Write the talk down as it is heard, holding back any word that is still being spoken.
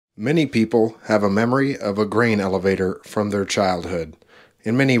Many people have a memory of a grain elevator from their childhood.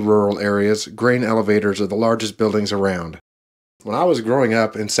 In many rural areas, grain elevators are the largest buildings around. When I was growing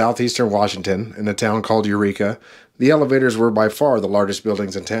up in southeastern Washington, in a town called Eureka, the elevators were by far the largest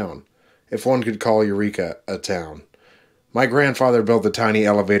buildings in town, if one could call Eureka a town. My grandfather built the tiny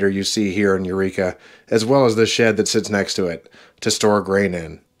elevator you see here in Eureka, as well as the shed that sits next to it, to store grain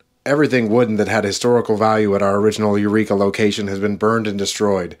in. Everything wooden that had historical value at our original Eureka location has been burned and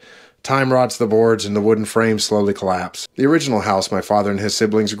destroyed. Time rots the boards and the wooden frames slowly collapse. The original house my father and his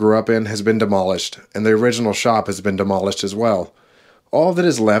siblings grew up in has been demolished, and the original shop has been demolished as well. All that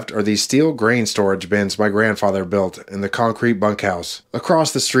is left are these steel grain storage bins my grandfather built in the concrete bunkhouse.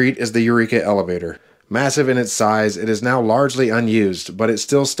 Across the street is the Eureka elevator. Massive in its size, it is now largely unused, but it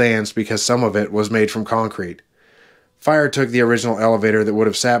still stands because some of it was made from concrete. Fire took the original elevator that would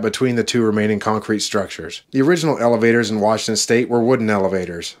have sat between the two remaining concrete structures. The original elevators in Washington State were wooden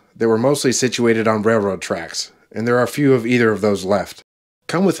elevators. They were mostly situated on railroad tracks, and there are few of either of those left.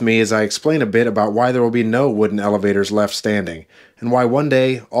 Come with me as I explain a bit about why there will be no wooden elevators left standing, and why one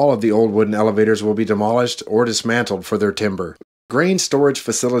day all of the old wooden elevators will be demolished or dismantled for their timber. Grain storage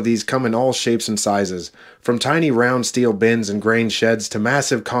facilities come in all shapes and sizes, from tiny round steel bins and grain sheds to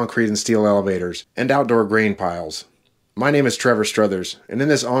massive concrete and steel elevators, and outdoor grain piles. My name is Trevor, and in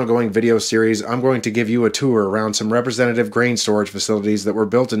this ongoing video series I'm going to give you a tour around some representative grain storage facilities that were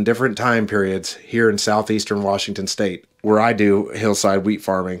built in different time periods here in southeastern Washington State, where I do hillside wheat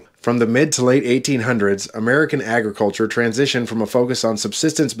farming. From the mid to late 1800s, American agriculture transitioned from a focus on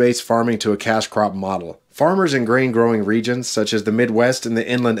subsistence-based farming to a cash crop model. Farmers in grain-growing regions, such as the Midwest and the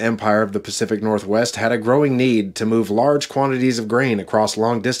Inland Empire of the Pacific Northwest, had a growing need to move large quantities of grain across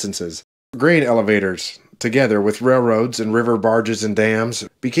long distances. Grain elevators, together with railroads and river barges and dams,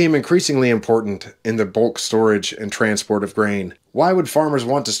 became increasingly important in the bulk storage and transport of grain. Why would farmers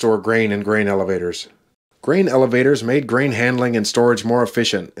want to store grain in grain elevators? Grain elevators made grain handling and storage more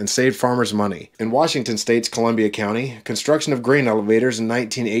efficient and saved farmers money. In Washington State's Columbia County, construction of grain elevators in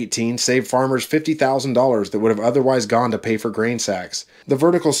 1918 saved farmers $50,000 that would have otherwise gone to pay for grain sacks. The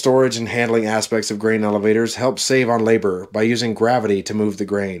vertical storage and handling aspects of grain elevators helped save on labor by using gravity to move the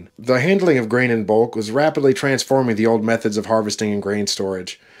grain. The handling of grain in bulk was rapidly transforming the old methods of harvesting and grain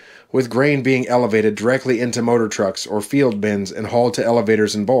storage, with grain being elevated directly into motor trucks or field bins and hauled to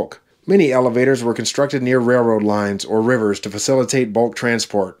elevators in bulk. Many elevators were constructed near railroad lines or rivers to facilitate bulk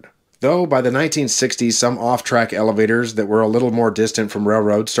transport. Though by the 1960s, some off-track elevators that were a little more distant from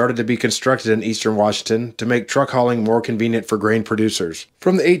railroads started to be constructed in eastern Washington to make truck hauling more convenient for grain producers.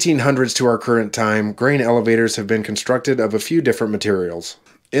 From the 1800s to our current time, grain elevators have been constructed of a few different materials.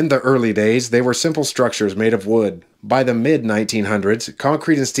 In the early days, they were simple structures made of wood. By the mid-1900s,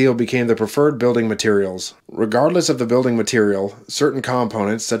 concrete and steel became the preferred building materials. Regardless of the building material, certain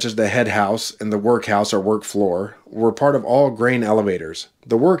components, such as the head house and the workhouse or work floor, were part of all grain elevators.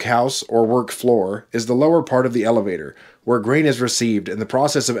 The workhouse or work floor is the lower part of the elevator, where grain is received and the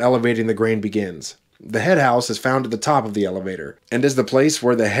process of elevating the grain begins. The head house is found at the top of the elevator, and is the place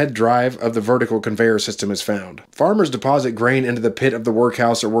where the head drive of the vertical conveyor system is found. Farmers deposit grain into the pit of the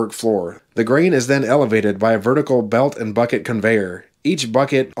workhouse or work floor. The grain is then elevated by a vertical belt and bucket conveyor. Each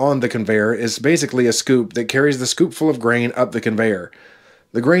bucket on the conveyor is basically a scoop that carries the scoopful of grain up the conveyor.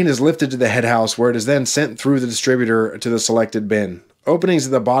 The grain is lifted to the head house, where it is then sent through the distributor to the selected bin. Openings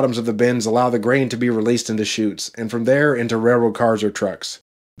at the bottoms of the bins allow the grain to be released into chutes, and from there into railroad cars or trucks.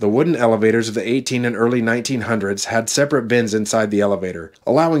 The wooden elevators of the 18 and early 1900s had separate bins inside the elevator,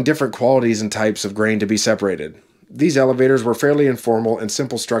 allowing different qualities and types of grain to be separated. These elevators were fairly informal and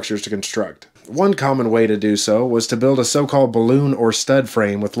simple structures to construct. One common way to do so was to build a so-called balloon or stud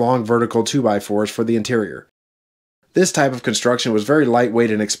frame with long vertical 2x4s for the interior. This type of construction was very lightweight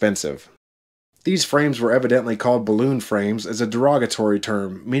and expensive. These frames were evidently called balloon frames as a derogatory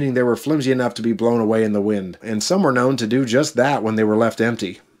term, meaning they were flimsy enough to be blown away in the wind, and some were known to do just that when they were left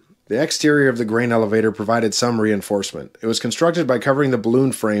empty. The exterior of the grain elevator provided some reinforcement. It was constructed by covering the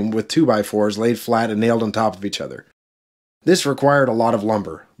balloon frame with 2x4s laid flat and nailed on top of each other. This required a lot of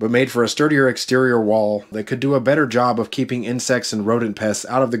lumber, but made for a sturdier exterior wall that could do a better job of keeping insects and rodent pests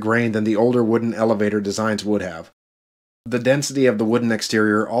out of the grain than the older wooden elevator designs would have. The density of the wooden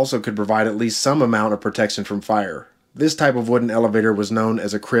exterior also could provide at least some amount of protection from fire. This type of wooden elevator was known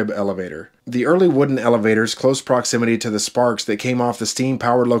as a crib elevator. The early wooden elevators' close proximity to the sparks that came off the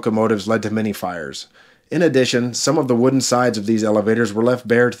steam-powered locomotives led to many fires. In addition, some of the wooden sides of these elevators were left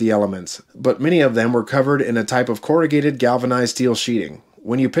bare to the elements, but many of them were covered in a type of corrugated galvanized steel sheeting.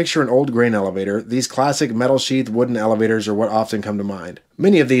 When you picture an old grain elevator, these classic metal-sheathed wooden elevators are what often come to mind.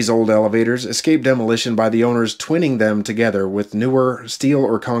 Many of these old elevators escaped demolition by the owners twinning them together with newer steel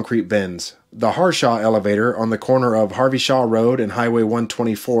or concrete bins. The Horsch elevator on the corner of Harvey Shaw Road and Highway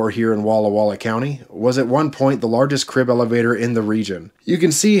 124 here in Walla Walla County was at one point the largest crib elevator in the region. You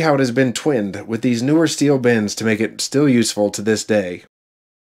can see how it has been twinned with these newer steel bins to make it still useful to this day.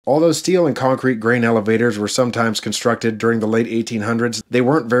 Although steel and concrete grain elevators were sometimes constructed during the late 1800s, they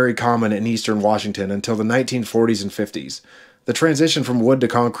weren't very common in eastern Washington until the 1940s and 50s. The transition from wood to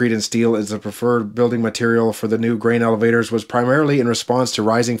concrete and steel as the preferred building material for the new grain elevators was primarily in response to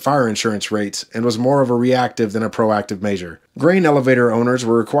rising fire insurance rates and was more of a reactive than a proactive measure. Grain elevator owners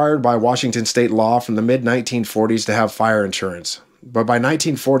were required by Washington state law from the mid-1940s to have fire insurance. But by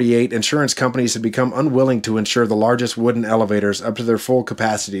 1948, insurance companies had become unwilling to insure the largest wooden elevators up to their full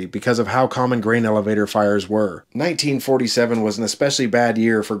capacity because of how common grain elevator fires were. 1947 was an especially bad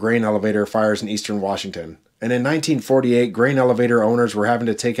year for grain elevator fires in eastern Washington. And in 1948, grain elevator owners were having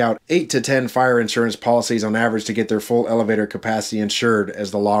to take out 8 to 10 fire insurance policies on average to get their full elevator capacity insured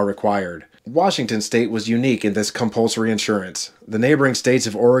as the law required. Washington state was unique in this compulsory insurance. The neighboring states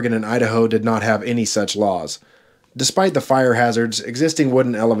of Oregon and Idaho did not have any such laws. Despite the fire hazards, existing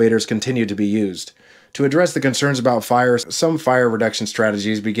wooden elevators continued to be used. To address the concerns about fires, some fire reduction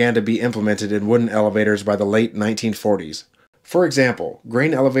strategies began to be implemented in wooden elevators by the late 1940s. For example,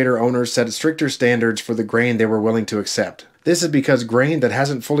 grain elevator owners set stricter standards for the grain they were willing to accept. This is because grain that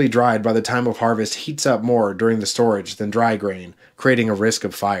hasn't fully dried by the time of harvest heats up more during the storage than dry grain, creating a risk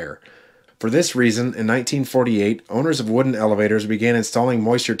of fire. For this reason, in 1948, owners of wooden elevators began installing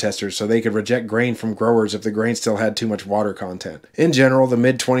moisture testers so they could reject grain from growers if the grain still had too much water content. In general, the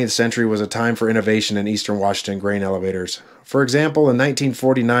mid-20th century was a time for innovation in eastern Washington grain elevators. For example, in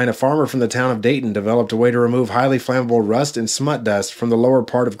 1949, a farmer from the town of Dayton developed a way to remove highly flammable rust and smut dust from the lower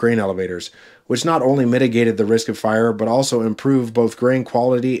part of grain elevators, which not only mitigated the risk of fire, but also improved both grain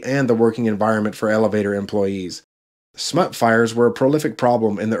quality and the working environment for elevator employees. Smut fires were a prolific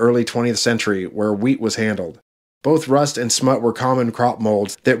problem in the early 20th century where wheat was handled. Both rust and smut were common crop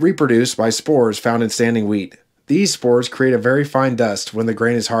molds that reproduce by spores found in standing wheat. These spores create a very fine dust when the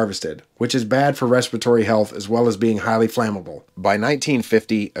grain is harvested, which is bad for respiratory health as well as being highly flammable. By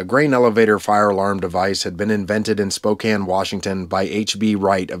 1950, a grain elevator fire alarm device had been invented in Spokane, Washington by H.B.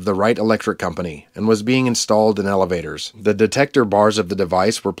 Wright of the Wright Electric Company and was being installed in elevators. The detector bars of the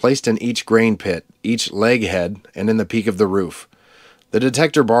device were placed in each grain pit, each leg head, and in the peak of the roof. The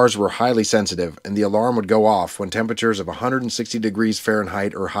detector bars were highly sensitive, and the alarm would go off when temperatures of 160 degrees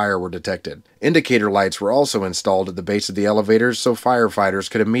Fahrenheit or higher were detected. Indicator lights were also installed at the base of the elevators so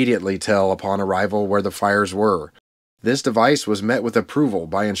firefighters could immediately tell upon arrival where the fires were. This device was met with approval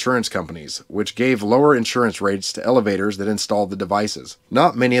by insurance companies, which gave lower insurance rates to elevators that installed the devices.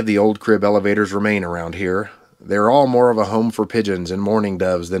 Not many of the old crib elevators remain around here. They're all more of a home for pigeons and mourning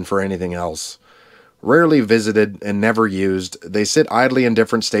doves than for anything else. Rarely visited and never used, they sit idly in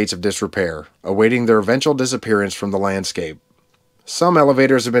different states of disrepair, awaiting their eventual disappearance from the landscape. Some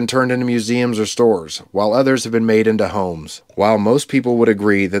elevators have been turned into museums or stores, while others have been made into homes. While most people would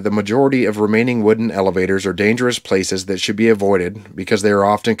agree that the majority of remaining wooden elevators are dangerous places that should be avoided because they are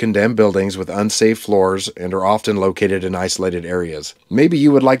often condemned buildings with unsafe floors and are often located in isolated areas. Maybe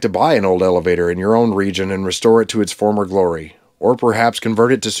you would like to buy an old elevator in your own region and restore it to its former glory, or perhaps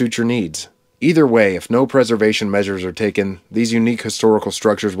convert it to suit your needs. Either way, if no preservation measures are taken, these unique historical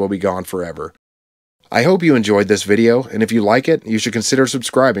structures will be gone forever. I hope you enjoyed this video, and if you like it, you should consider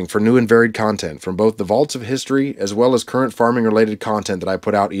subscribing for new and varied content from both the vaults of history as well as current farming-related content that I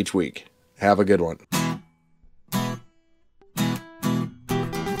put out each week. Have a good one.